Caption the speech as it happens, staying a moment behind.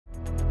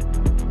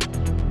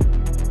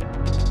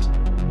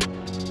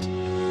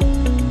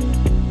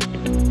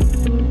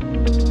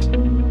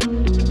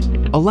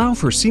allow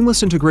for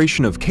seamless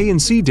integration of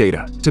K&C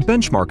data to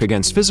benchmark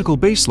against physical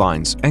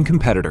baselines and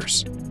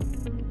competitors.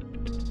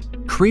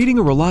 Creating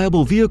a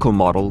reliable vehicle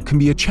model can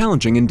be a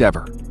challenging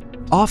endeavor.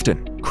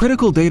 Often,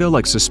 critical data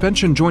like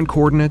suspension joint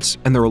coordinates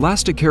and their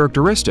elastic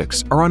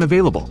characteristics are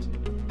unavailable.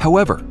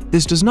 However,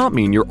 this does not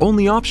mean your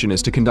only option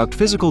is to conduct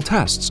physical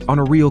tests on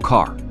a real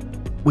car.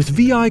 With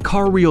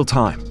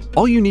VI-CarRealTime,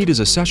 all you need is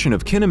a session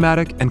of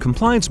kinematic and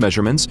compliance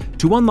measurements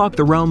to unlock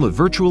the realm of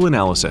virtual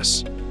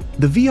analysis.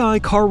 The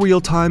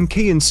VI-CarRealTime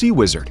K&C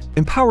Wizard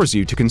empowers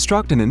you to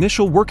construct an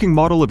initial working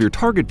model of your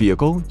target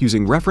vehicle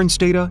using reference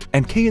data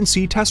and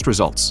K&C test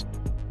results.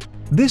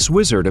 This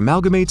wizard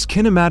amalgamates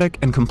kinematic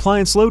and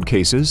compliance load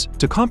cases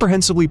to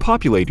comprehensively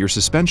populate your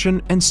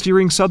suspension and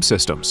steering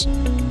subsystems.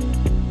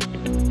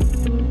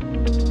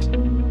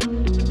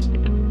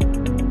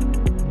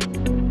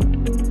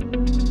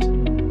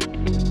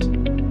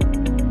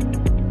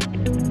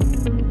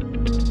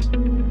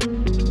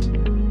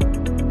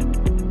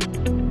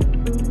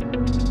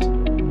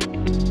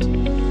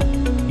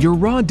 Your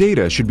raw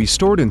data should be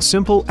stored in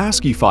simple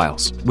ASCII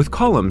files with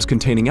columns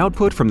containing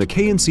output from the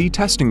K&C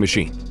testing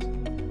machine.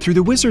 Through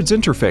the Wizard's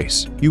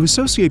interface, you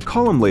associate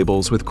column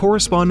labels with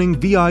corresponding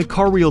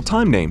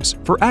VI-CarRealTime names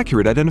for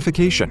accurate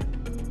identification.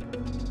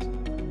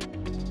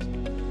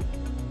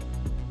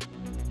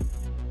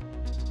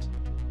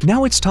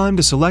 Now it's time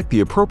to select the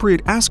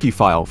appropriate ASCII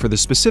file for the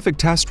specific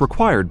test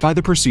required by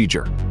the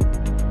procedure.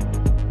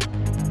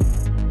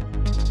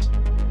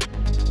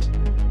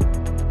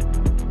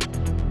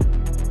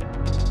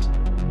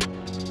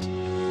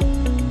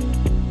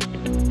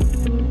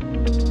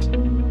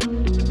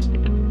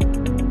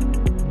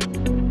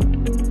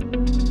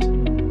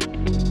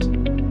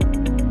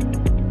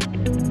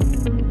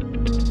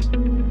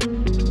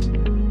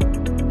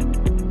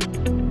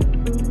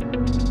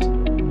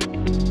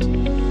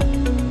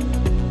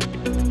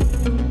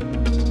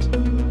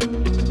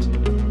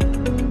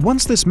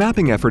 Once this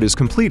mapping effort is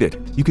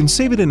completed, you can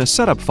save it in a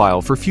setup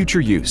file for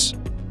future use.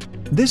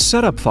 This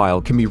setup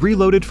file can be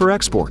reloaded for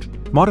export,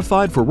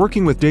 modified for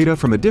working with data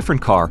from a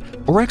different car,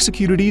 or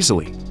executed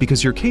easily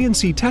because your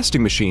K&C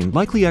testing machine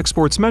likely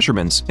exports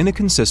measurements in a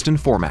consistent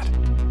format.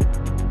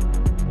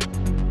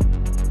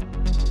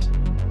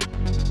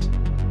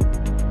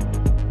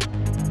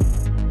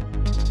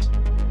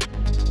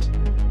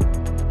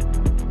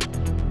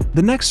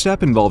 The next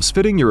step involves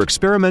fitting your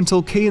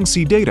experimental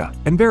K&C data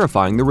and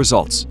verifying the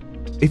results.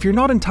 If you're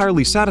not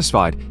entirely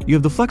satisfied, you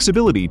have the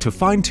flexibility to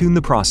fine-tune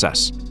the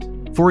process.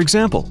 For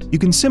example, you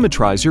can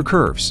symmetrize your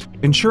curves,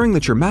 ensuring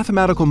that your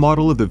mathematical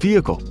model of the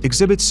vehicle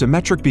exhibits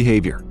symmetric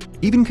behavior,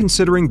 even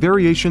considering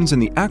variations in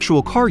the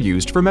actual car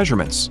used for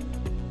measurements.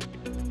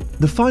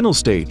 The final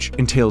stage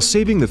entails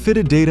saving the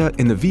fitted data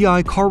in the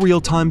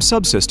VI-CarRealTime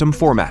subsystem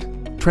format,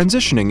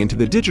 transitioning into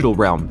the digital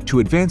realm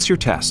to advance your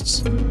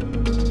tests.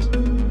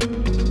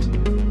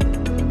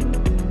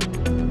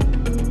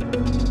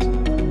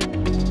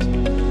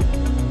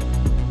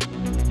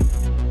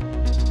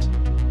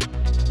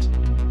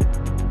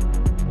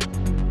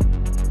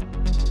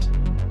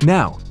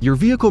 Now, your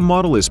vehicle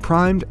model is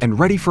primed and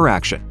ready for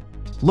action.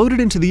 Load it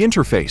into the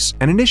interface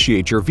and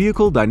initiate your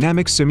vehicle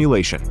dynamics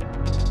simulation.